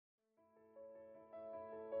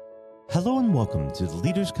Hello and welcome to the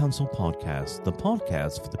Leaders Council podcast, the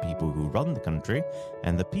podcast for the people who run the country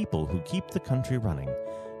and the people who keep the country running.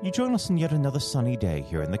 You join us on yet another sunny day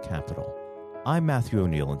here in the capital. I'm Matthew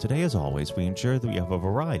O'Neill, and today, as always, we ensure that we have a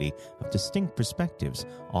variety of distinct perspectives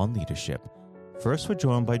on leadership. First, we're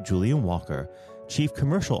joined by Julian Walker, Chief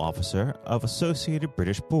Commercial Officer of Associated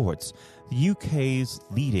British Ports, the UK's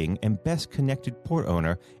leading and best connected port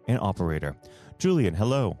owner and operator. Julian,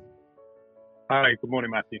 hello. Hi, good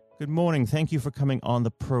morning, Matthew. Good morning. Thank you for coming on the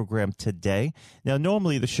program today. Now,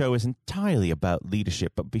 normally the show is entirely about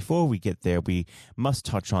leadership, but before we get there, we must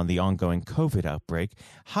touch on the ongoing COVID outbreak.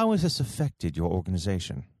 How has this affected your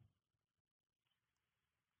organization?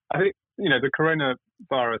 I think, the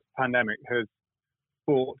coronavirus pandemic has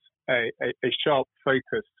brought a sharp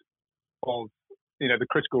focus of, the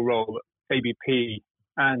critical role that ABP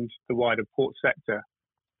and the wider port sector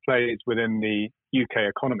plays within the UK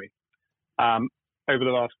economy. Over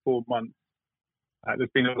the last 4 months, there's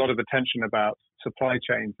been a lot of attention about supply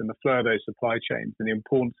chains and the flow of those supply chains and the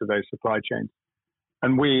importance of those supply chains.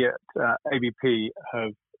 And we at ABP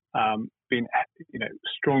have been,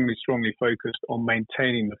 strongly focused on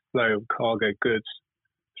maintaining the flow of cargo goods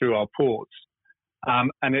through our ports.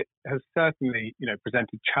 And it has certainly,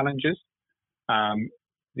 presented challenges. The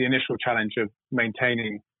initial challenge of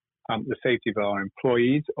maintaining the safety of our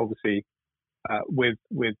employees, obviously, with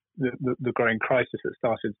the growing crisis that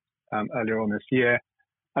started earlier on this year,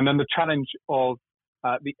 and then the challenge of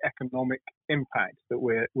the economic impact that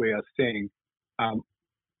we are seeing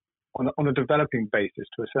on a developing basis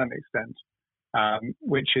to a certain extent,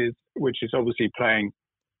 which is obviously playing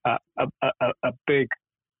a big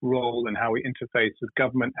role in how we interface with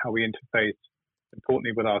government, how we interface,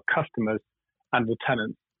 importantly, with our customers and the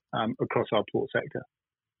tenants across our port sector.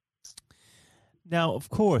 Now, of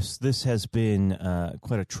course, this has been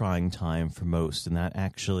quite a trying time for most, and that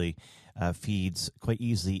actually feeds quite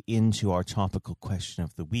easily into our topical question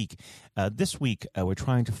of the week. This week, we're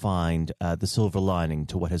trying to find the silver lining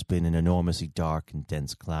to what has been an enormously dark and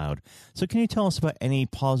dense cloud. So can you tell us about any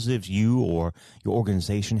positives you or your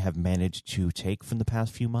organization have managed to take from the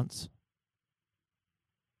past few months?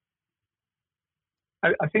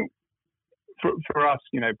 I think for us,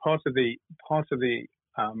 part of the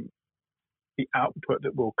output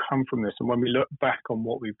that will come from this, and when we look back on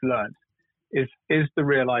what we've learned, is the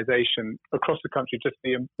realization across the country just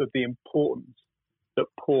the importance that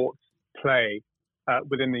ports play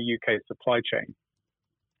within the UK supply chain.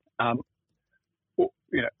 A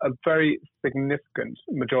very significant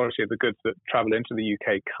majority of the goods that travel into the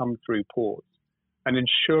UK come through ports, and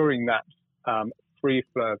ensuring that free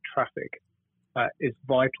flow of traffic is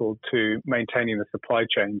vital to maintaining the supply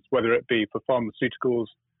chains, whether it be for pharmaceuticals,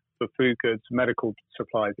 for food goods, medical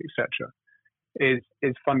supplies, etc.,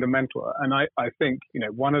 is fundamental. And I think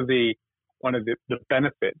one of the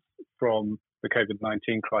benefits from the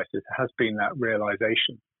COVID-19 crisis has been that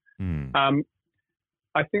realization.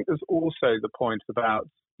 I think there's also the point about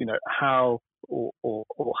how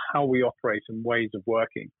how we operate and ways of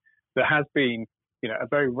working. There has been a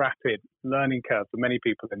very rapid learning curve for many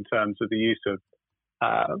people in terms of the use of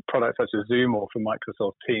products such as Zoom or from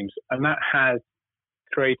Microsoft Teams, and that has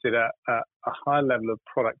created a high level of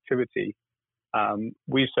productivity.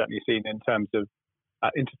 We've certainly seen in terms of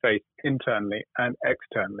interface internally and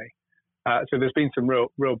externally. So there's been some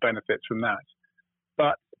real benefits from that.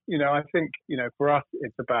 But I think for us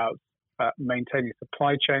it's about maintaining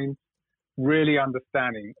supply chains, really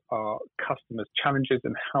understanding our customers' challenges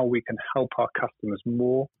and how we can help our customers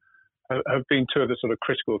more. Have been two of the sort of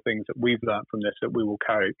critical things that we've learned from this that we will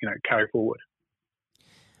carry forward.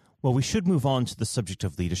 Well, we should move on to the subject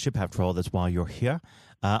of leadership. After all, that's why you're here.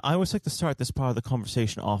 I always like to start this part of the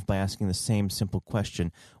conversation off by asking the same simple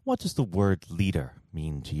question. What does the word leader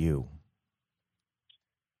mean to you?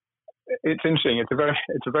 It's interesting. It's a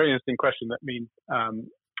very interesting question that means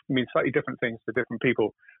slightly different things to different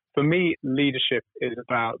people. For me, leadership is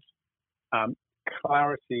about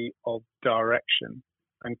clarity of direction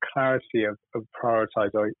and clarity of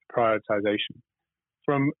prioritization.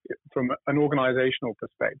 From an organizational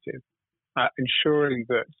perspective, ensuring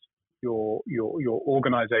that your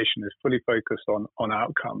organization is fully focused on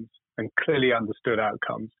outcomes and clearly understood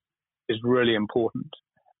outcomes is really important.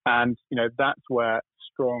 And that's where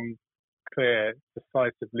strong, clear,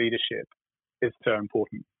 decisive leadership is so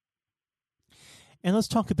important. And let's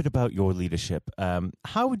talk a bit about your leadership.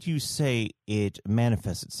 How would you say it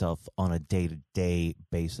manifests itself on a day-to-day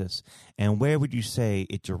basis? And where would you say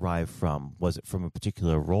it derived from? Was it from a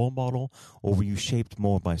particular role model, or were you shaped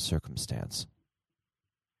more by circumstance?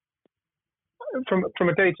 from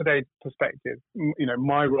a day-to-day perspective,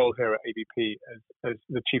 my role here at ABP as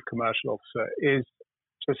the chief commercial officer is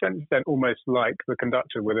to a certain extent almost like the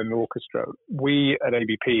conductor within an orchestra. We at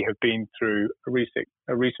ABP have been through a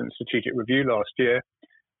recent strategic review last year,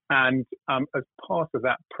 and as part of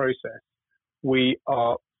that process, we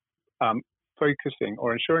are focusing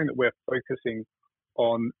or ensuring that we're focusing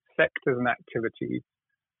on sectors and activities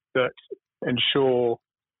that ensure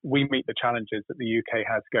we meet the challenges that the UK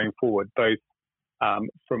has going forward, both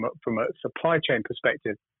from a supply chain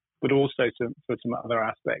perspective, but also for some other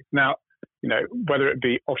aspects. Now, whether it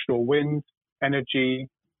be offshore wind, energy,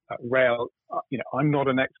 rail, I'm not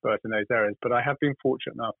an expert in those areas, but I have been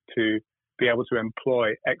fortunate enough to be able to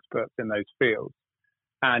employ experts in those fields.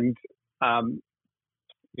 And,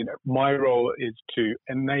 my role is to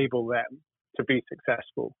enable them to be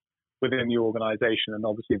successful within the organization and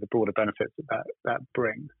obviously the broader benefits that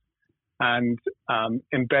brings. And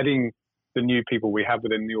embedding the new people we have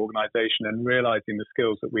within the organization and realizing the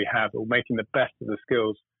skills that we have, or making the best of the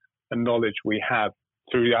skills and knowledge we have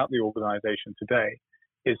throughout the organization today,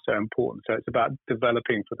 is so important. So it's about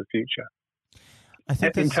developing for the future. I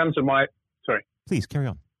think in terms of sorry. Please carry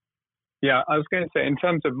on. Yeah, I was going to say, in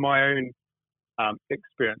terms of my own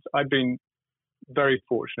experience, I've been very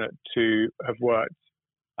fortunate to have worked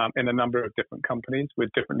in a number of different companies with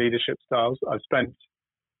different leadership styles. I've spent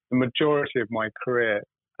the majority of my career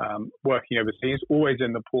working overseas, always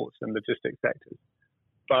in the ports and logistics sectors.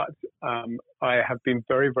 But I have been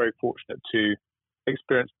very, very fortunate to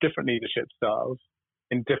experience different leadership styles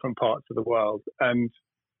in different parts of the world. And,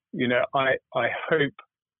 I hope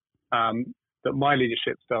that my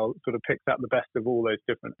leadership style sort of picks up the best of all those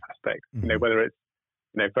different aspects, mm-hmm. Whether it's,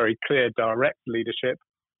 very clear, direct leadership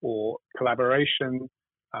or collaboration,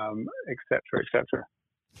 et cetera, et cetera.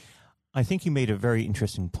 I think you made a very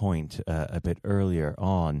interesting point a bit earlier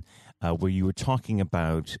on where you were talking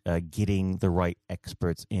about getting the right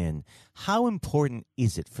experts in. How important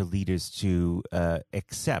is it for leaders to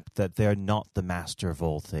accept that they're not the master of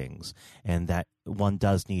all things and that one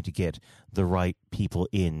does need to get the right people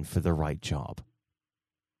in for the right job?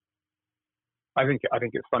 I think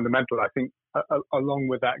it's fundamental. I think along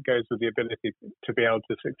with that goes with the ability to be able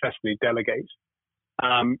to successfully delegate.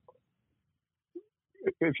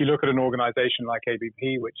 If you look at an organization like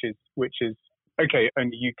ABP, which is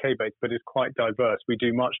only UK based, but is quite diverse, we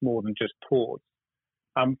do much more than just ports.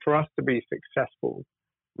 For us to be successful,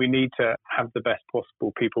 we need to have the best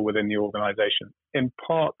possible people within the organization. In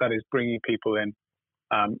part, that is bringing people in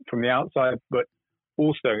from the outside, but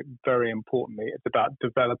also, very importantly, it's about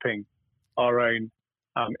developing our own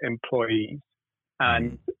employees.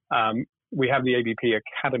 And we have the ABP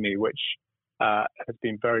Academy, which has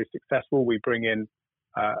been very successful. We bring in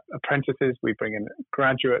apprentices, we bring in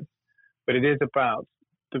graduates, but it is about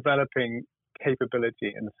developing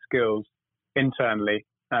capability and skills internally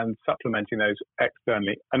and supplementing those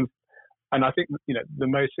externally. And I think, the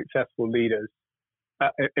most successful leaders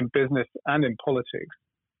in business and in politics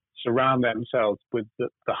surround themselves with the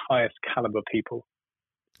highest caliber people.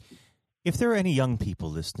 If there are any young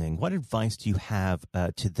people listening, what advice do you have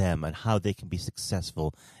to them on how they can be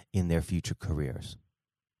successful in their future careers?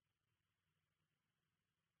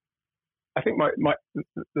 I think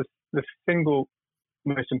the single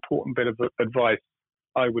most important bit of advice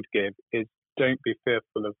I would give is don't be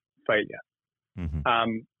fearful of failure.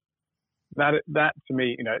 Mm-hmm. That to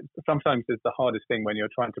me, sometimes is the hardest thing when you're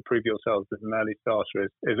trying to prove yourself as an early starter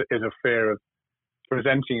is a fear of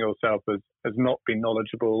presenting yourself as not being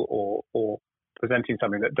knowledgeable or presenting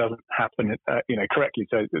something that doesn't happen, correctly.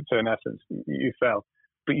 So in essence, you fail.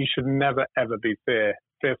 But you should never ever be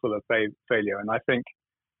fearful of failure. And I think,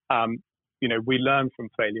 we learn from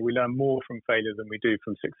failure. We learn more from failure than we do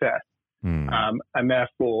from success. And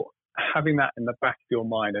therefore, having that in the back of your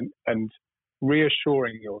mind and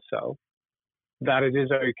reassuring yourself that it is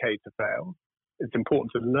okay to fail. It's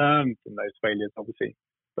important to learn from those failures, obviously,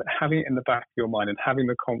 but having it in the back of your mind and having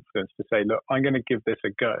the confidence to say, look, I'm going to give this a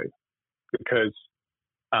go because,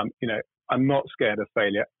 I'm not scared of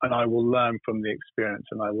failure and I will learn from the experience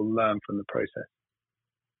and I will learn from the process.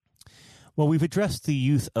 Well, we've addressed the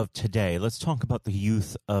youth of today. Let's talk about the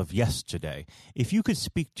youth of yesterday. If you could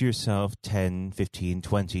speak to yourself 10, 15,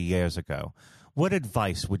 20 years ago, what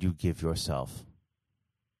advice would you give yourself?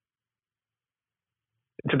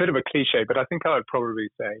 It's a bit of a cliche, but I think I would probably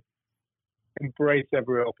say embrace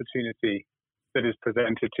every opportunity that is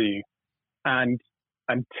presented to you and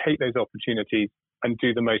take those opportunities and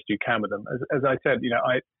do the most you can with them. As I said,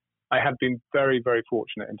 I have been very, very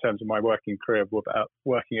fortunate in terms of my working career about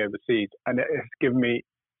working overseas, and it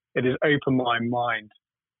has opened my mind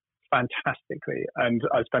fantastically. And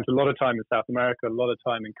I spent a lot of time in South America, a lot of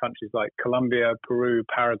time in countries like Colombia, Peru,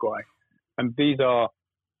 Paraguay. And these are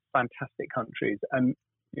fantastic countries. And,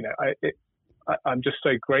 I'm just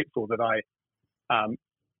so grateful that I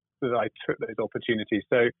took those opportunities.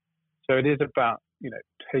 So it is about,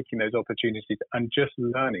 taking those opportunities and just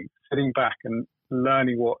learning, sitting back and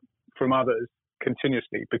learning from others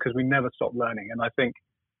continuously, because we never stop learning. And I think,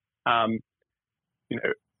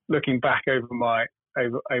 looking back over my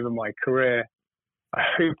career, I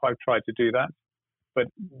hope I've tried to do that. But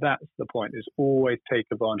that's the point, is always take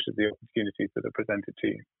advantage of the opportunities that are presented to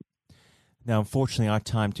you. Now, unfortunately, our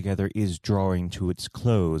time together is drawing to its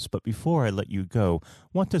close. But before I let you go,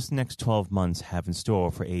 what does the next 12 months have in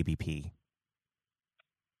store for ABP?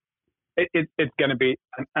 It's going to be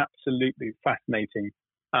an absolutely fascinating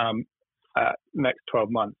next 12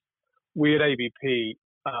 months. We at ABP,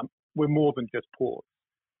 we're more than just ports.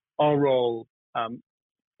 Our role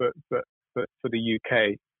for the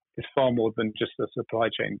UK is far more than just the supply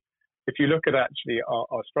chain. If you look at actually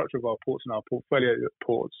our structure of our ports and our portfolio of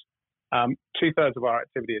ports, 2/3 of our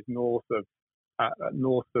activity is north of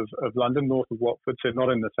London, north of Watford, so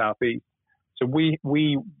not in the southeast. So we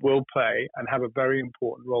will play and have a very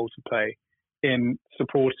important role to play in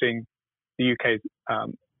supporting the UK's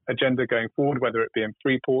agenda going forward, whether it be in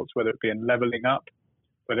free ports, whether it be in levelling up,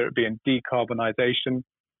 whether it be in decarbonisation,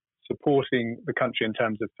 supporting the country in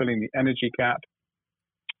terms of filling the energy gap,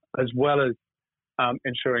 as well as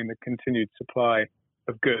ensuring the continued supply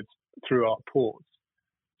of goods through our ports.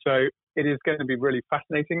 So it is going to be really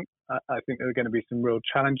fascinating. I think there are going to be some real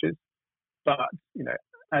challenges, but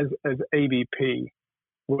as ABP,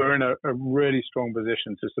 we're in a really strong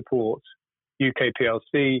position to support UK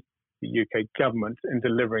PLC, the UK government, in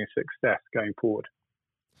delivering success going forward.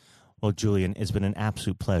 Well, Julian, it's been an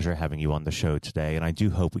absolute pleasure having you on the show today, and I do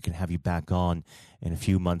hope we can have you back on in a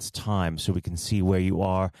few months' time so we can see where you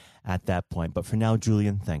are at that point. But for now,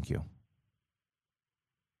 Julian, thank you.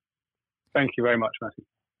 Thank you very much, Matthew.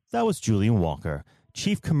 That was Julian Walker,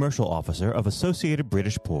 Chief Commercial Officer of Associated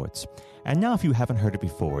British Ports. And now, if you haven't heard it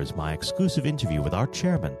before, is my exclusive interview with our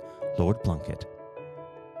chairman, Lord Blunkett.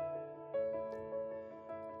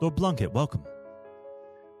 Lord Blunkett, welcome.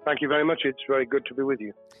 Thank you very much. It's very good to be with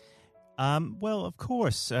you. Well, of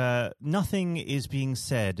course, nothing is being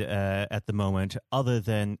said at the moment other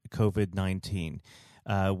than COVID-19,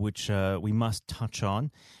 which we must touch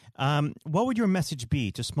on. What would your message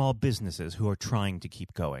be to small businesses who are trying to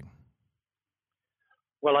keep going?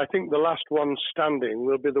 Well, I think the last ones standing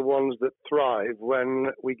will be the ones that thrive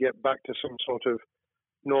when we get back to some sort of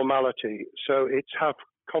normality. So it's have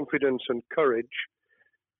confidence and courage.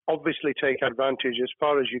 Obviously, take advantage as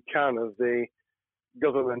far as you can of the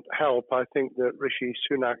government help. I think that Rishi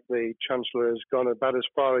Sunak, the Chancellor, has gone about as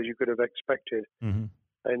far as you could have expected. Mm-hmm.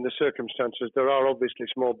 In the circumstances. There are obviously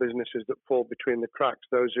small businesses that fall between the cracks.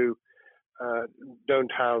 Those who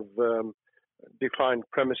don't have defined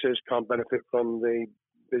premises, can't benefit from the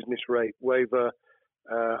business rate waiver,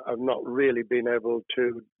 have not really been able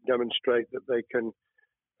to demonstrate that they can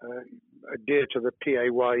adhere to the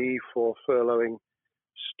PAYE for furloughing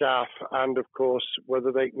staff, and of course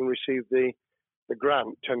whether they can receive the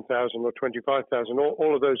grant, 10,000 or 25,000.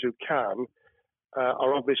 All of those who can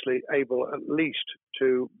are obviously able at least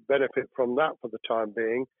to benefit from that for the time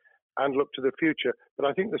being and look to the future. But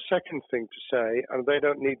I think the second thing to say, and they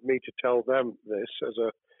don't need me to tell them this as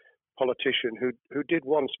a politician who did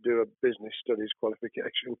once do a business studies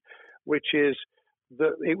qualification, which is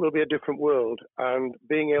that it will be a different world, and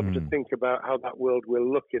being able to think about how that world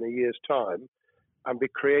will look in a year's time and be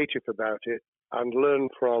creative about it and learn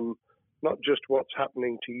from not just what's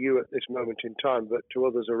happening to you at this moment in time, but to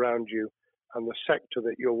others around you and the sector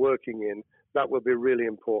that you're working in, that will be really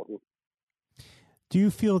important. Do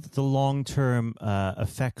you feel that the long-term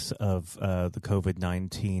effects of the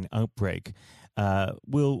COVID-19 outbreak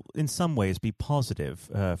will in some ways be positive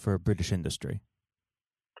for British industry?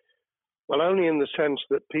 Well, only in the sense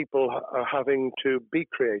that people are having to be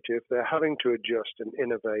creative, they're having to adjust and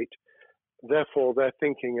innovate. Therefore, they're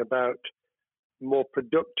thinking about more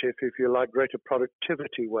productive, if you like, greater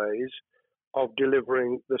productivity ways of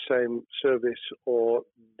delivering the same service or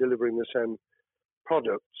delivering the same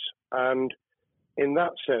products. And in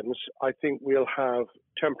that sense, I think we'll have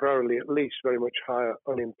temporarily at least very much higher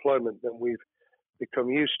unemployment than we've become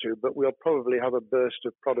used to, but we'll probably have a burst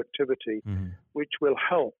of productivity, which will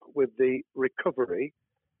help with the recovery.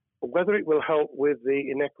 Whether it will help with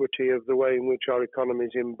the inequity of the way in which our economy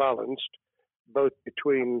is imbalanced, both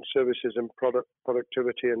between services and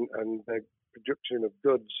productivity and the production of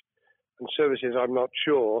goods and services, I'm not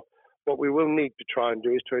sure. What we will need to try and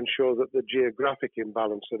do is to ensure that the geographic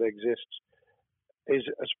imbalance that exists is,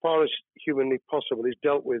 as far as humanly possible, is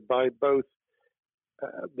dealt with by both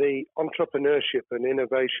the entrepreneurship and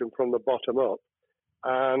innovation from the bottom up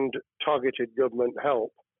and targeted government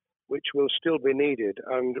help, which will still be needed.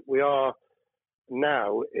 And we are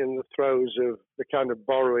now in the throes of the kind of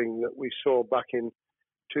borrowing that we saw back in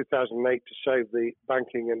 2008 to save the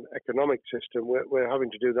banking and economic system. We're having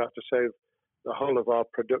to do that to save the whole of our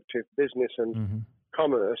productive business and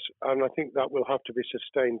commerce. And I think that will have to be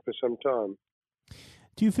sustained for some time.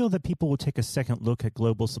 Do you feel that people will take a second look at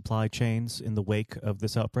global supply chains in the wake of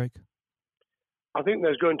this outbreak? I think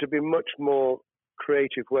there's going to be much more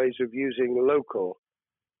creative ways of using local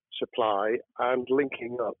supply and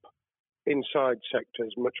linking up inside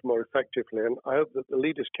sectors much more effectively. And I hope that the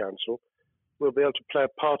Leaders' Council will be able to play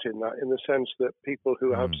a part in that, in the sense that people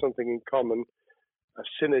who have something in common, a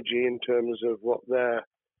synergy in terms of what they're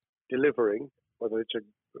delivering, whether it's a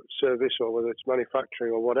service or whether it's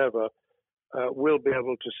manufacturing or whatever, will be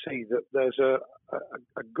able to see that there's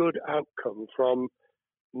a good outcome from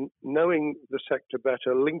knowing the sector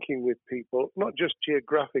better, linking with people, not just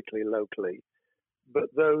geographically, locally, but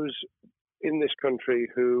those in this country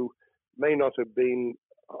who may not have been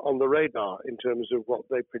on the radar in terms of what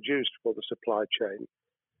they produced for the supply chain.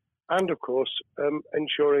 And of course,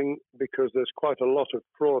 ensuring, because there's quite a lot of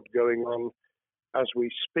fraud going on as we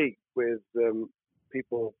speak with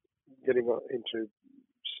people getting into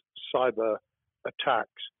cyber attacks,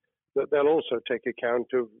 that they'll also take account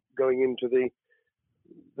of going into the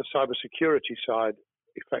cyber security side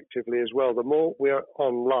effectively as well. The more we are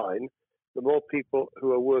online, the more people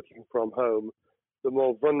who are working from home, the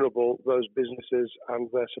more vulnerable those businesses and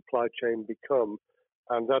their supply chain become.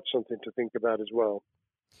 And that's something to think about as well.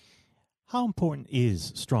 How important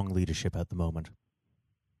is strong leadership at the moment?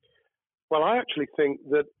 Well, I actually think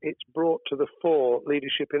that it's brought to the fore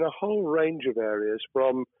leadership in a whole range of areas,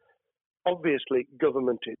 from obviously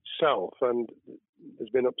government itself, and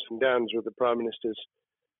there's been ups and downs with the Prime Minister's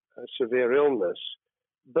severe illness,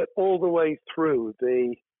 but all the way through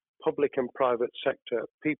the public and private sector,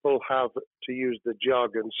 people have, to use the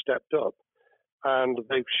jargon, stepped up, and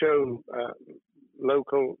they've shown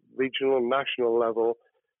local, regional, national level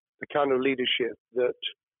the kind of leadership that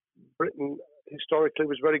Britain historically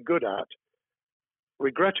was very good at.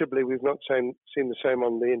 Regrettably, we've not seen the same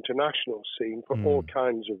on the international scene for all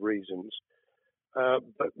kinds of reasons,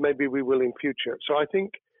 but maybe we will in future. So I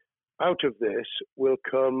think out of this will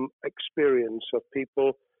come experience of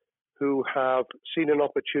people who have seen an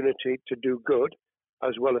opportunity to do good,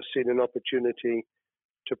 as well as seen an opportunity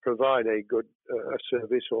to provide a good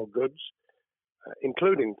service or goods,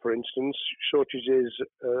 including, for instance, shortages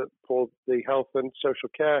for the health and social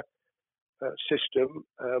care system,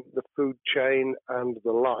 the food chain and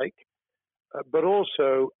the like, but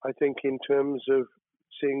also I think in terms of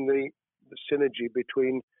seeing the synergy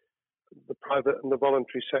between the private and the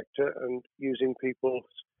voluntary sector and using people's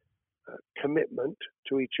commitment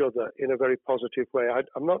to each other in a very positive way.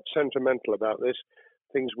 I'm not sentimental about this.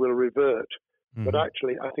 Things will revert. But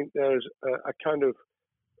actually, I think there's a kind of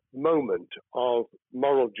moment of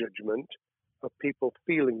moral judgment of people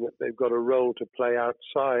feeling that they've got a role to play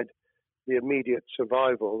outside the immediate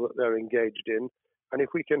survival that they're engaged in. And if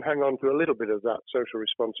we can hang on to a little bit of that social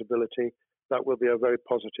responsibility, that will be a very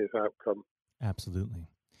positive outcome. Absolutely.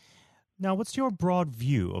 Now, what's your broad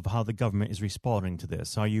view of how the government is responding to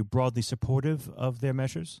this? Are you broadly supportive of their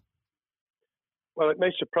measures? Well, it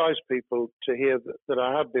may surprise people to hear that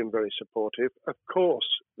I have been very supportive. Of course,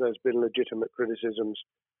 there's been legitimate criticisms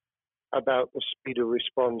about the speed of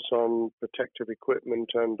response on protective equipment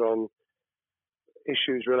and on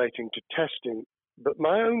issues relating to testing. But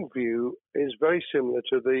my own view is very similar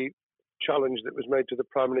to the challenge that was made to the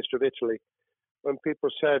Prime Minister of Italy when people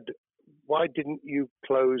said, why didn't you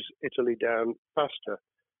close Italy down faster?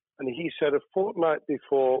 And he said, a fortnight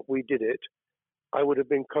before we did it, I would have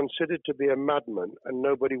been considered to be a madman and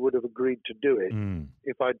nobody would have agreed to do it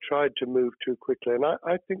if I'd tried to move too quickly. And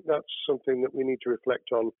I think that's something that we need to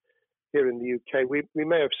reflect on here in the UK. We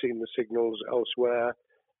may have seen the signals elsewhere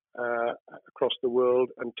across the world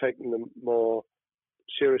and taken them more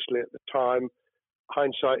seriously at the time.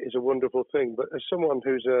 Hindsight is a wonderful thing, but as someone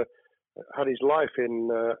who's had his life in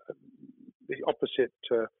the opposite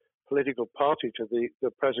political party to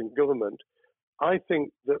the present government, I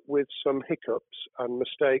think that with some hiccups and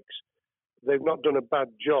mistakes, they've not done a bad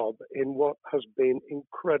job in what has been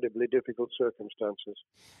incredibly difficult circumstances.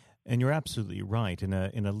 And you're absolutely right. In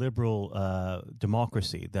a liberal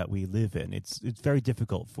democracy that we live in, it's very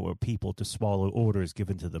difficult for people to swallow orders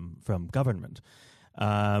given to them from government.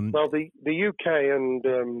 Well, the UK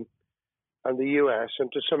and and the US,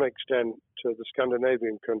 and to some extent the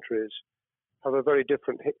Scandinavian countries, have a very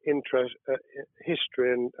different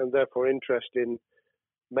history and therefore interest in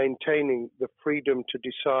maintaining the freedom to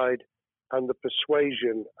decide and the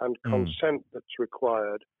persuasion and consent that's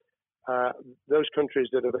required. Those countries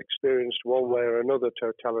that have experienced one way or another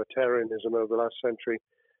totalitarianism over the last century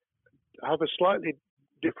have a slightly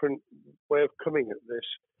different way of coming at this.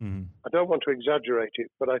 I don't want to exaggerate it,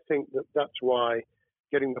 but I think that's why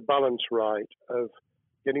getting the balance right of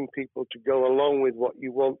getting people to go along with what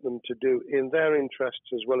you want them to do in their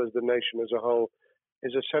interests as well as the nation as a whole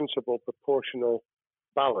is a sensible, proportional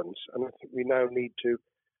balance. And I think we now need to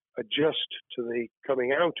adjust to the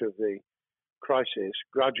coming out of the crisis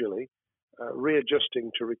gradually,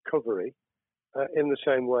 readjusting to recovery in the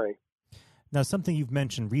same way. Now, something you've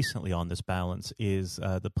mentioned recently on this balance is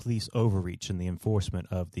the police overreach in the enforcement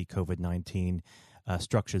of the COVID-19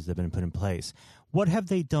 structures that have been put in place. What have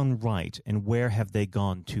they done right, and where have they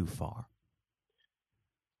gone too far?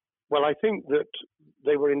 Well, I think that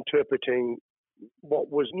they were interpreting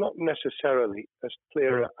what was not necessarily as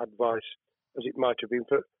clear advice as it might have been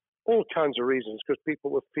for all kinds of reasons, because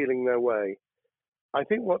people were feeling their way. I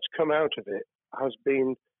think what's come out of it has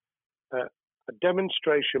been a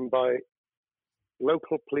demonstration by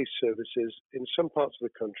local police services in some parts of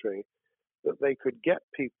the country that they could get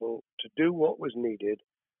people to do what was needed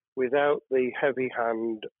without the heavy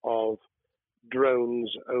hand of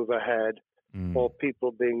drones overhead or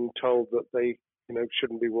people being told that they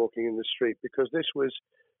shouldn't be walking in the street, because this was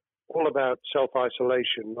all about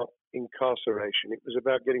self-isolation, not incarceration. It was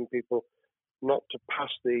about getting people not to pass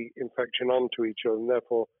the infection on to each other and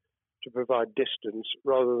therefore to provide distance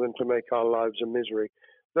rather than to make our lives a misery.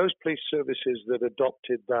 Those police services that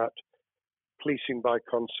adopted that policing by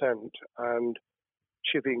consent and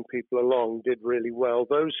chivying people along did really well.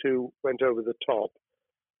 Those who went over the top,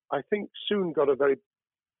 I think, soon got a very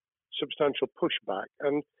substantial pushback.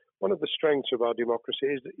 And one of the strengths of our democracy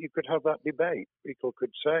is that you could have that debate. People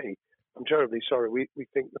could say, I'm terribly sorry, we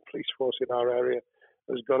think the police force in our area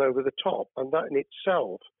has gone over the top. And that in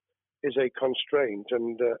itself is a constraint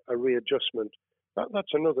and a readjustment.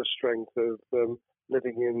 That's another strength of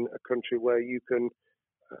living in a country where you can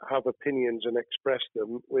have opinions and express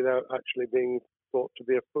them without actually being thought to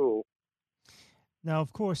be a fool. Now,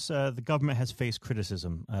 of course, the government has faced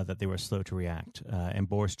criticism that they were slow to react, and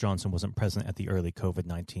Boris Johnson wasn't present at the early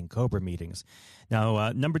COVID-19 COBRA meetings.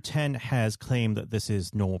 Now, Number 10 has claimed that this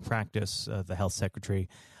is normal practice. The health secretary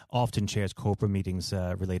often chairs COBRA meetings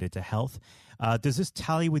related to health. Does this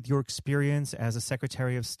tally with your experience as a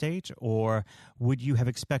Secretary of State, or would you have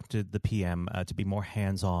expected the PM to be more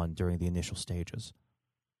hands-on during the initial stages?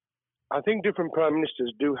 I think different prime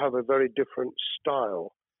ministers do have a very different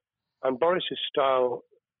style. And Boris's style,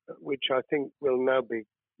 which I think will now be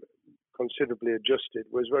considerably adjusted,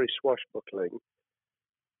 was very swashbuckling.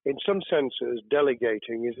 In some senses,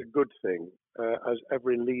 delegating is a good thing, as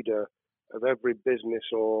every leader of every business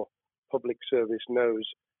or public service knows.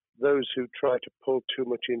 Those who try to pull too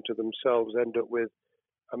much into themselves end up with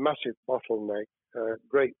a massive bottleneck,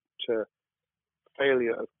 great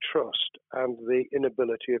failure of trust, and the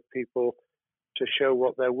inability of people to show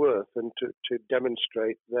what they're worth and to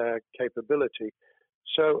demonstrate their capability.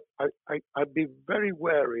 So I'd be very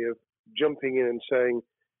wary of jumping in and saying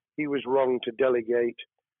he was wrong to delegate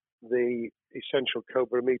the essential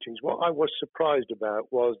COBRA meetings. What I was surprised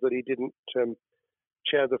about was that he didn't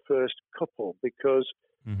chair the first couple, because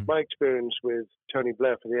my experience with Tony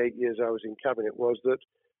Blair for the 8 years I was in cabinet was that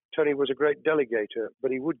Tony was a great delegator,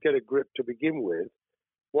 but he would get a grip to begin with,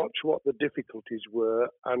 watch what the difficulties were,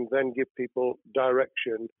 and then give people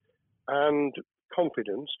direction and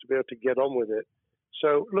confidence to be able to get on with it.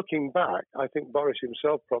 So looking back, I think Boris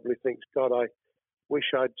himself probably thinks, God, I wish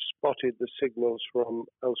I'd spotted the signals from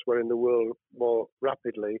elsewhere in the world more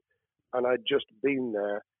rapidly, and I'd just been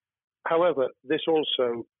there. However, this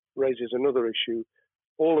also raises another issue.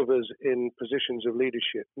 All of us in positions of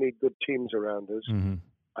leadership need good teams around us.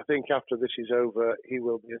 I think after this is over, he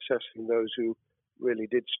will be assessing those who really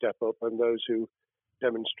did step up and those who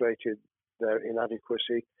demonstrated their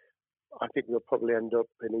inadequacy. I think we'll probably end up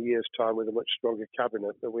in a year's time with a much stronger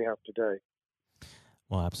cabinet than we have today.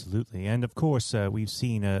 Well, absolutely. And of course, we've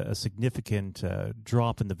seen a significant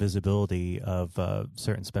drop in the visibility of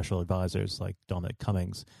certain special advisors like Dominic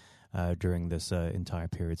Cummings during this entire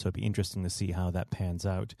period. So it'd be interesting to see how that pans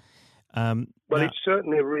out. It's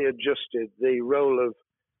certainly readjusted the role of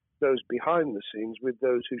those behind the scenes with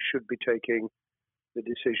those who should be taking the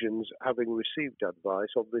decisions, having received advice.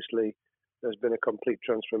 Obviously, there's been a complete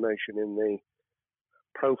transformation in the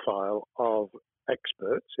profile of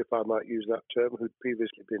experts, if I might use that term, who'd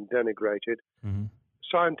previously been denigrated, Mm-hmm.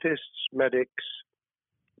 scientists, medics,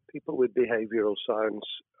 people with behavioral science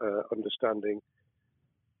understanding.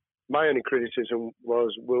 My only criticism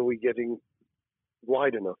was, were we getting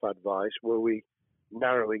wide enough advice? Were we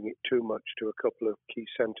narrowing it too much to a couple of key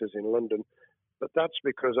centres in London? But that's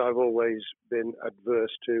because I've always been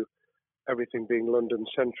adverse to everything being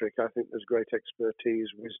London-centric. I think there's great expertise,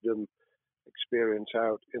 wisdom, experience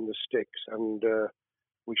out in the sticks, and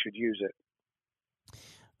we should use it.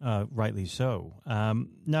 Rightly so.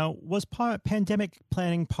 Now, was pandemic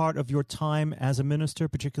planning part of your time as a minister,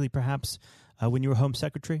 particularly perhaps when you were Home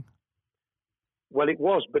Secretary? Well, it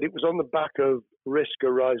was, but it was on the back of risk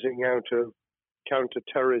arising out of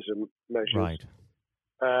counter-terrorism measures. Right.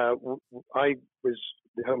 I was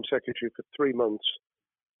the Home Secretary for 3 months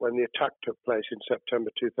when the attack took place in September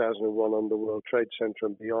 2001 on the World Trade Center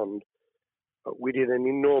and beyond. We did an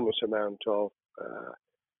enormous amount of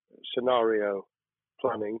scenario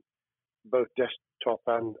planning, both desktop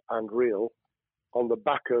and real. On the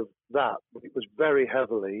back of that, it was very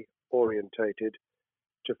heavily orientated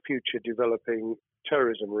to future developing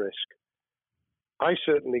terrorism risk. I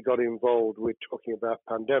certainly got involved with talking about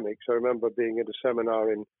pandemics. I remember being at a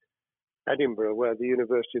seminar in Edinburgh where the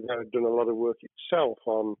university there had done a lot of work itself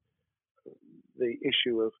on the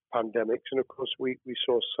issue of pandemics. And of course, we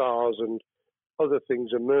saw SARS and other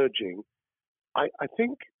things emerging. I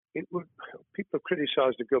think people have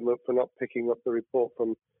criticised the government for not picking up the report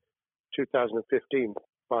from 2015,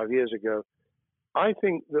 5 years ago. I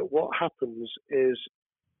think that what happens is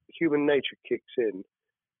human nature kicks in.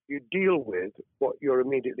 You deal with what you're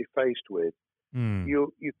immediately faced with.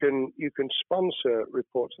 You can sponsor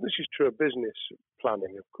reports, and this is true of business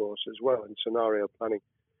planning, of course, as well, and scenario planning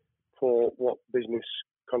for what business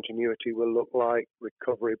continuity will look like,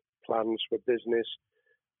 recovery plans for business,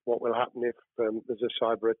 what will happen if there's a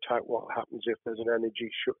cyber attack, what happens if there's an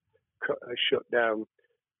energy shutdown.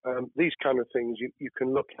 These kind of things you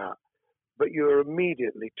can look at, but you're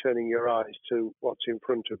immediately turning your eyes to what's in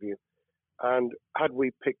front of you. And had we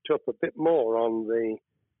picked up a bit more on the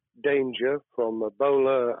danger from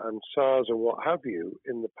Ebola and SARS and what have you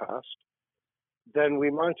in the past, then we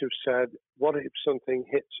might have said, what if something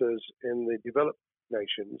hits us in the developed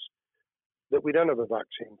nations that we don't have a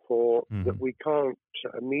vaccine for, that we can't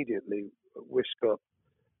immediately whisk up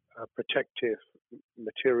protective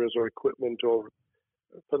materials or equipment, or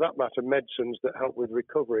for that matter, medicines that help with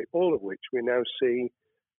recovery, all of which we now see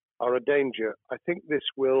are a danger. I think this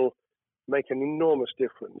will make an enormous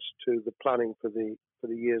difference to the planning for the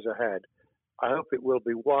years ahead. I hope it will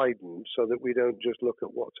be widened so that we don't just look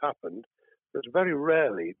at what's happened, but very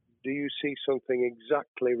rarely do you see something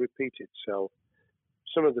exactly repeat itself.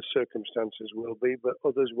 Some of the circumstances will be, but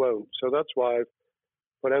others won't. So that's why I've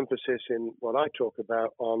put emphasis in what I talk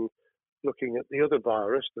about on looking at the other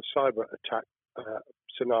virus, the cyber attack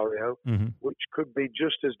scenario, which could be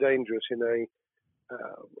just as dangerous in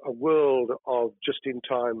a world of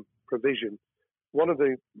just-in-time provision. One of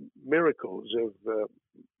the miracles of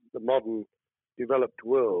the modern developed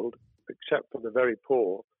world, except for the very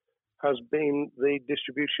poor, has been the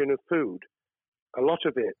distribution of food. A lot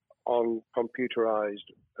of it on computerized,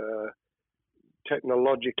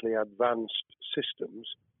 technologically advanced systems.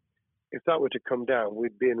 If that were to come down,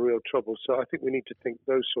 we'd be in real trouble. So I think we need to think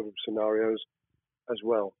those sort of scenarios as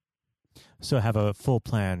well. So have a full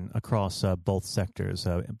plan across both sectors,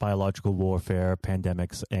 biological warfare,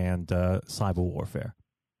 pandemics, and cyber warfare.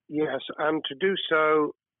 Yes, and to do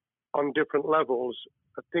so on different levels.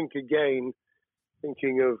 I think, again,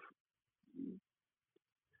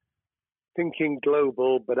 thinking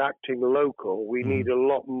global but acting local, we need a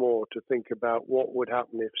lot more to think about what would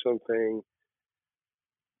happen if something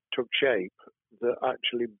took shape that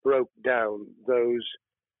actually broke down those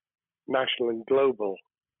national and global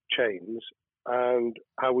chains and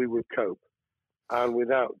how we would cope. And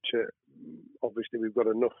without, obviously, we've got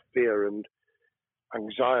enough fear and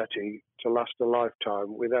anxiety to last a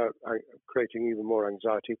lifetime. Without creating even more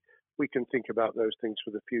anxiety, we can think about those things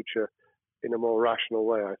for the future in a more rational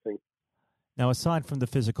way, I think. Now, aside from the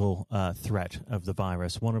physical threat of the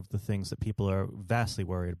virus, one of the things that people are vastly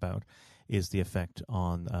worried about is the effect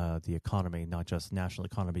on the economy, not just national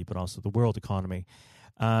economy, but also the world economy.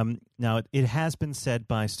 Now, it has been said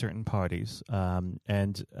by certain parties,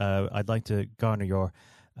 and I'd like to garner your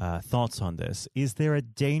thoughts on this. Is there a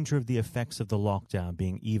danger of the effects of the lockdown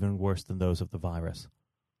being even worse than those of the virus?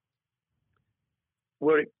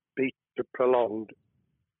 Were it be prolonged,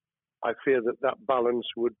 I fear that balance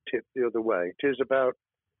would tip the other way. It is about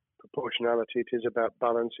proportionality. It is about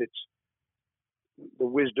balance. the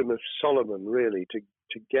wisdom of Solomon, really,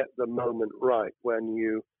 to get the moment right when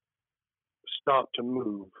you start to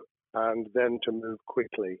move and then to move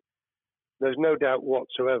quickly. There's no doubt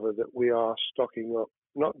whatsoever that we are stocking up,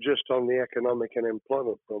 not just on the economic and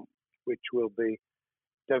employment front, which will be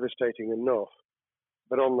devastating enough,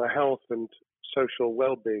 but on the health and social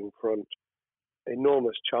well-being front,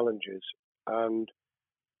 enormous challenges. And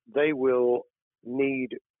they will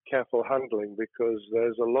need careful handling because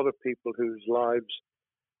there's a lot of people whose lives,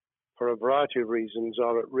 for a variety of reasons,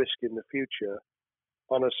 are at risk in the future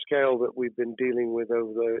on a scale that we've been dealing with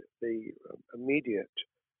over the immediate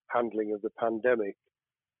handling of the pandemic,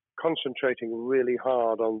 concentrating really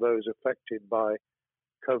hard on those affected by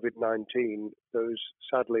COVID-19, those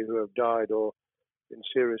sadly who have died or been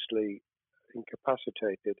seriously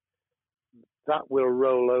incapacitated. That will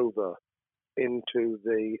roll over into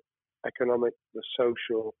the economic, the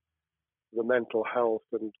social, the mental health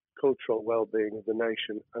and cultural well-being of the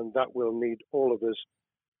nation, and that will need all of us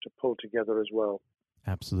to pull together as well.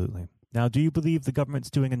 Absolutely. Now, do you believe the government's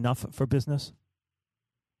doing enough for business?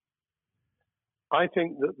 I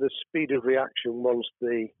think that the speed of reaction once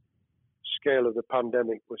the scale of the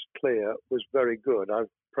pandemic was clear was very good. I've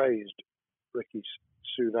praised Rishi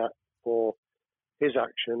Sunak for his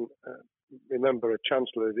action. Remember, a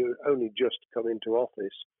chancellor who only just come into office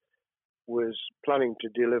was planning to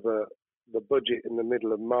deliver the budget in the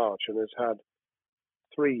middle of March and has had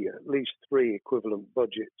at least three equivalent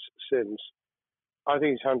budgets since. I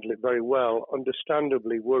think he's handled it very well.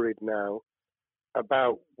 Understandably worried now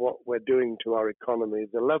about what we're doing to our economy.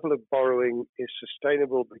 The level of borrowing is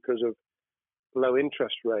sustainable because of low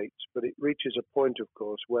interest rates, but it reaches a point, of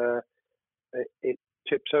course, where it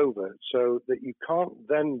tips over so that you can't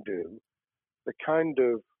then do the kind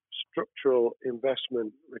of structural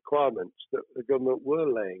investment requirements that the government were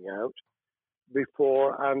laying out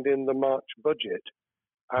before and in the March budget.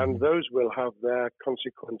 And those will have their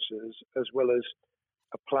consequences as well as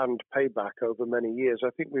a planned payback over many years. I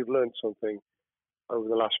think we've learned something over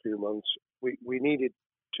the last few months. We needed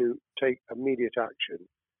to take immediate action.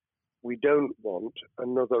 We don't want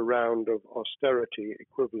another round of austerity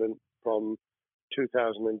equivalent from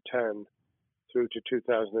 2010 through to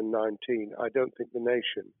 2019. I don't think the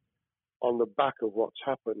nation, on the back of what's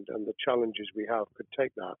happened and the challenges we have, could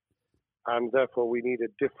take that. And therefore, we need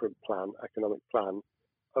a different plan, economic plan,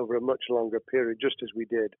 over a much longer period, just as we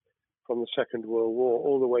did from the Second World War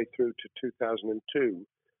all the way through to 2002,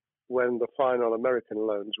 when the final American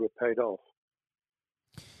loans were paid off.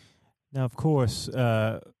 Now, of course,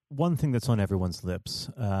 one thing that's on everyone's lips,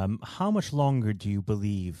 how much longer do you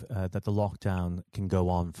believe that the lockdown can go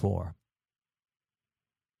on for?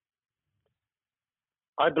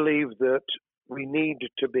 I believe that we need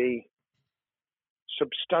to be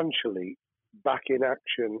substantially back in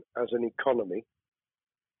action as an economy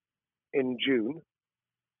in June.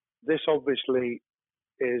 This obviously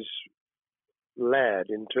is led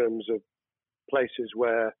in terms of places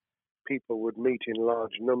where people would meet in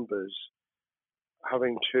large numbers,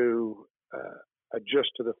 having to adjust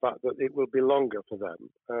to the fact that it will be longer for them.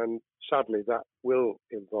 And sadly, that will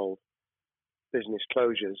involve business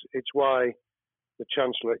closures. It's why the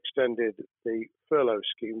Chancellor extended the furlough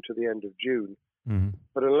scheme to the end of June. Mm-hmm.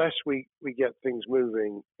 But unless we get things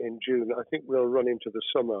moving in June, I think we'll run into the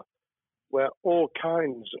summer where all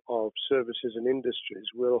kinds of services and industries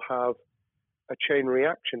will have a chain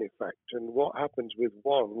reaction effect. And what happens with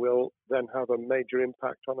one will then have a major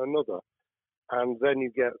impact on another. And then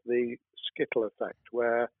you get the skittle effect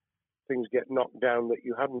where things get knocked down that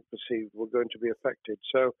you hadn't perceived were going to be affected.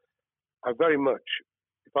 So I very much,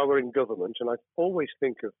 if I were in government, and I always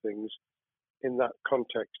think of things in that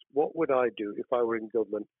context, what would I do if I were in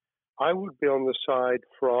government? I would be on the side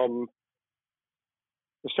from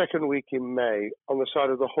the second week in May, on the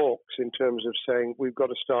side of the hawks in terms of saying we've got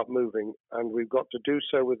to start moving, and we've got to do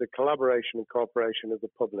so with the collaboration and cooperation of the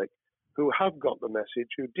public who have got the message,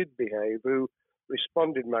 who did behave, who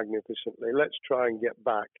responded magnificently. Let's try and get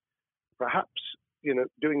back, perhaps,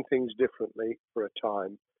 doing things differently for a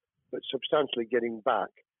time, but substantially getting back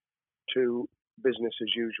to business as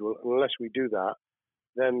usual. And unless we do that,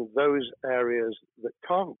 then those areas that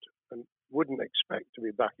can't and wouldn't expect to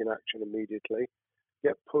be back in action immediately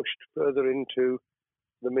get pushed further into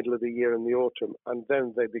the middle of the year and the autumn, and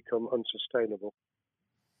then they become unsustainable.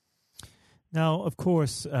 Now, of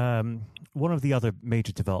course, one of the other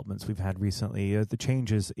major developments we've had recently are the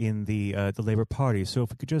changes in the Labour Party. So if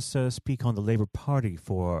we could just speak on the Labour Party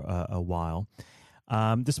for a while.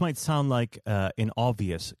 This might sound like an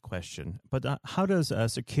obvious question, but how does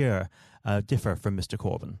Sir Keir differ from Mr.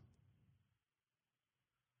 Corbyn?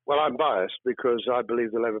 Well, I'm biased because I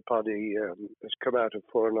believe the Labour Party has come out of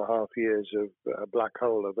 4.5 years of a black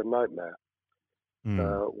hole of a nightmare,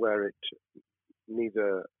 where it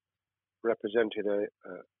neither represented a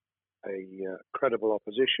credible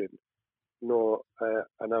opposition nor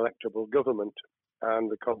an electable government,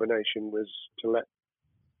 and the combination was to let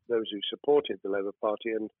those who supported the Labour Party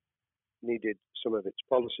and needed some of its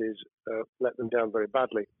policies let them down very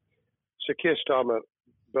badly. Sir Keir Starmer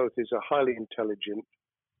both is a highly intelligent,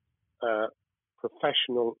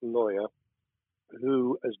 professional lawyer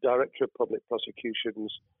who, as Director of Public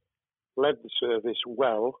Prosecutions, led the service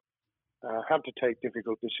well, had to take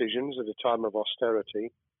difficult decisions at a time of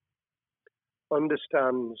austerity,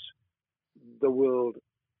 understands the world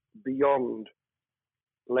beyond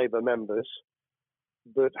Labour members,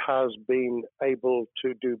 but has been able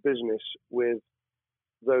to do business with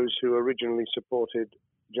those who originally supported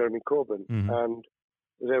Jeremy Corbyn and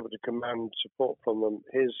was able to command support from them.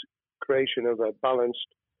 His creation of a balanced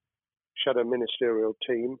shadow ministerial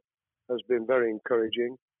team has been very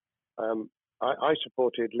encouraging. I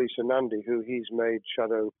supported Lisa Nandy, who he's made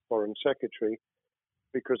shadow foreign secretary,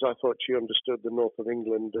 because I thought she understood the north of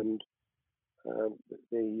England and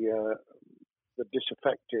the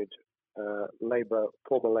disaffected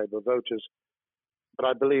former Labour voters. But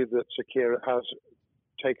I believe that Sir Keir has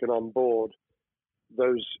taken on board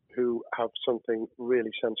those who have something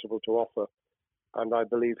really sensible to offer, and I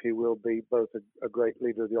believe he will be both a great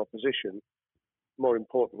leader of the opposition. More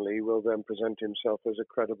importantly, he will then present himself as a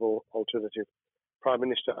credible alternative Prime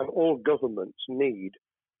Minister, and all governments need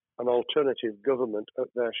an alternative government at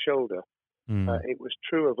their shoulder. It was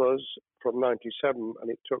true of us from 97,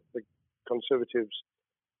 and it took the Conservatives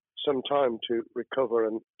some time to recover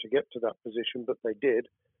and to get to that position, but they did,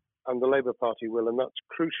 and the Labour Party will, and that's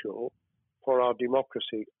crucial for our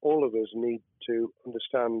democracy. All of us need to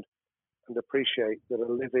understand and appreciate that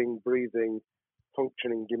a living, breathing,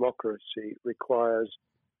 functioning democracy requires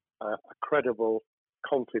a credible,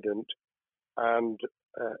 confident, and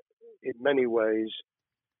in many ways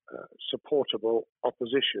supportable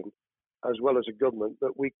opposition, as well as a government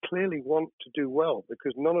that we clearly want to do well,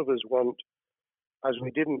 because none of us want, as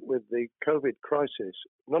we didn't with the COVID crisis,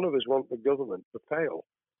 none of us want the government to fail.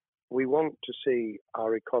 We want to see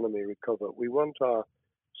our economy recover. We want our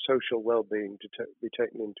social well-being to be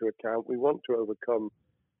taken into account. We want to overcome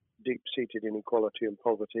deep-seated inequality and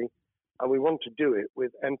poverty, and we want to do it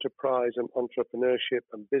with enterprise and entrepreneurship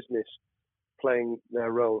and business playing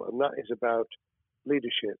their role, and that is about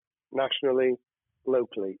leadership nationally,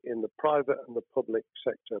 locally, in the private and the public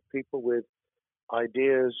sector, people with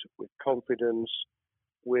ideas, with confidence,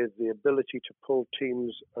 with the ability to pull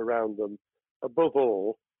teams around them, above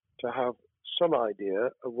all, to have some idea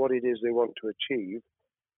of what it is they want to achieve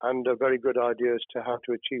and a very good idea as to how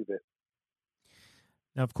to achieve it.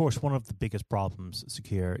 Now, of course, one of the biggest problems Sir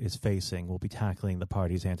Keir is facing will be tackling the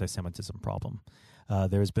party's anti-Semitism problem.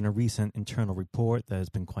 There has been a recent internal report that has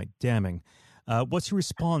been quite damning. What's your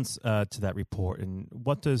response to that report, and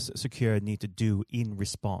what does Sir Keir need to do in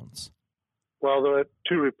response? Well, there are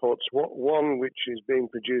two reports. One which is being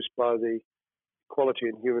produced by the Equality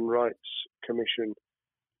and Human Rights Commission,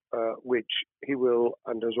 which he will,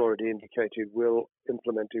 and has already indicated, will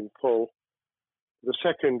implement in full. The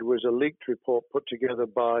second was a leaked report put together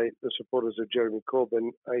by the supporters of Jeremy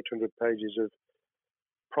Corbyn, 800 pages of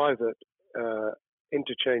private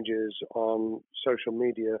interchanges on social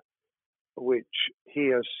media, which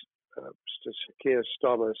he has, Keir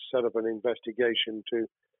Starmer, has set up an investigation to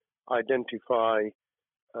identify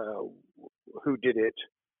who did it,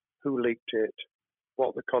 who leaked it,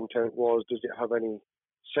 what the content was, does it have any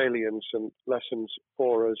salience and lessons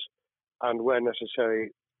for us, and where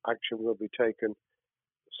necessary, action will be taken.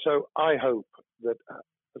 So I hope that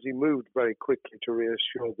as he moved very quickly to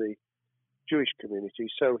reassure the Jewish community,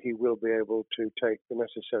 so he will be able to take the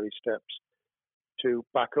necessary steps to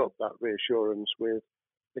back up that reassurance with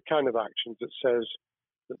the kind of actions that says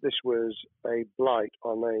that this was a blight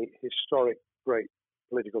on a historic, great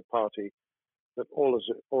political party that all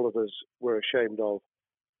of us were ashamed of.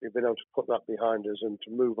 We've been able to put that behind us and to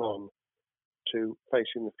move on to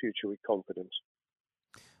facing the future with confidence.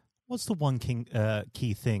 What's the one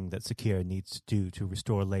key thing that Sir Keir needs to do to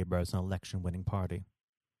restore Labour as an election-winning party?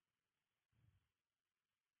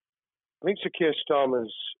 I think Sir Keir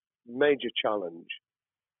Starmer's major challenge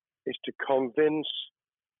is to convince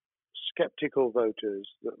sceptical voters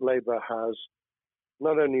that Labour has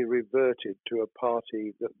not only reverted to a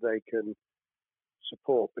party that they can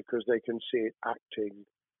support because they can see it acting,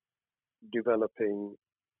 developing,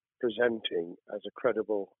 presenting as a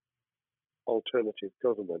credible alternative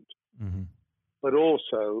government, but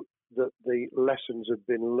also that the lessons have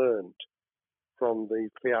been learned from the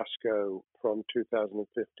fiasco from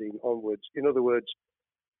 2015 onwards. In other words,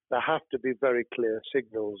 there have to be very clear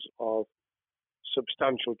signals of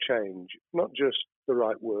substantial change, not just the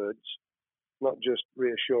right words, not just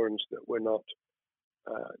reassurance that we're not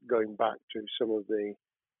going back to some of the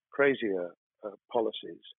crazier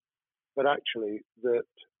policies, but actually that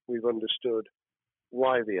we've understood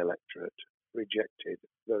why the electorate rejected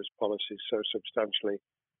those policies so substantially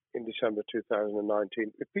in December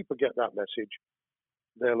 2019. If people get that message,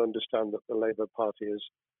 they'll understand that the Labour Party has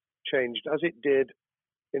changed, as it did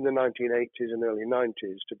in the 1980s and early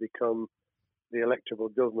 90s, to become the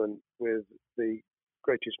electable government with the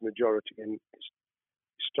greatest majority in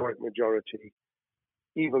historic majority,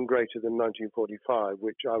 even greater than 1945,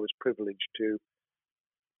 which I was privileged to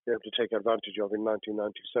be able to take advantage of in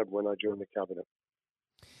 1997 when I joined the cabinet.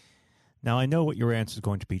 Now, I know what your answer is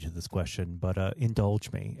going to be to this question, but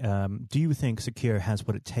indulge me. Do you think Sir Keir has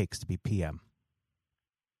what it takes to be PM?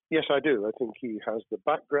 Yes, I do. I think he has the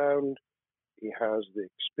background, he has the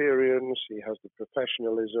experience, he has the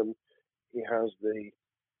professionalism, he has the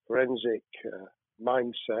forensic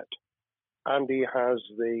mindset, and he has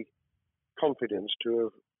the confidence to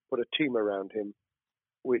have put a team around him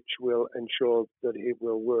which will ensure that it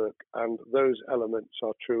will work. And those elements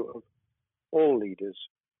are true of all leaders.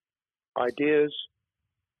 Ideas,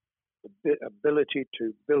 the ability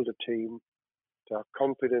to build a team, to have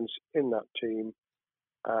confidence in that team,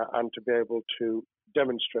 and to be able to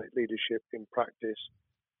demonstrate leadership in practice,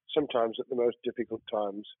 sometimes at the most difficult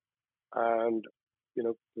times. And, you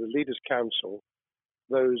know, the Leaders' Council,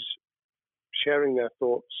 those sharing their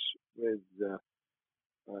thoughts with the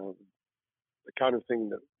kind of thing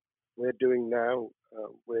that we're doing now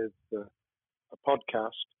with a podcast,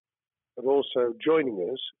 but also joining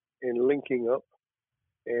us in linking up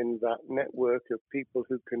in that network of people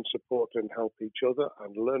who can support and help each other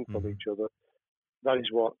and learn from each other. That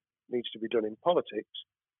is what needs to be done in politics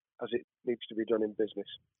as it needs to be done in business.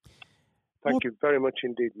 Thank you very much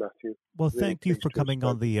indeed, Matthew. Well, thank you for coming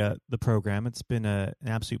on the program. It's been an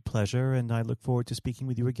absolute pleasure, and I look forward to speaking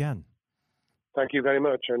with you again. Thank you very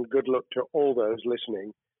much, and good luck to all those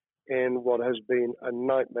listening in what has been a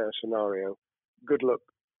nightmare scenario. Good luck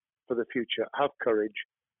for the future. Have courage,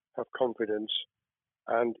 have confidence,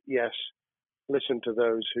 and yes, listen to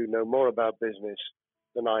those who know more about business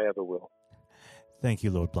than I ever will. Thank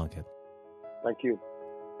you, Lord Blunkett. Thank you.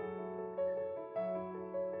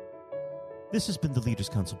 This has been the Leaders'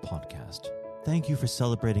 Council podcast. Thank you for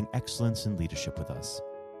celebrating excellence in leadership with us.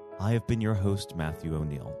 I have been your host, Matthew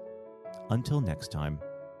O'Neill. Until next time,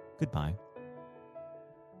 goodbye.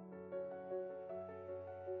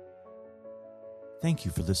 Thank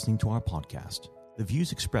you for listening to our podcast. The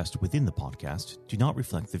views expressed within the podcast do not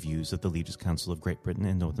reflect the views of the Leaders' Council of Great Britain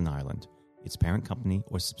and Northern Ireland, its parent company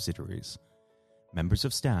or subsidiaries, members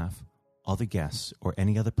of staff, other guests, or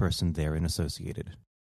any other person therein associated.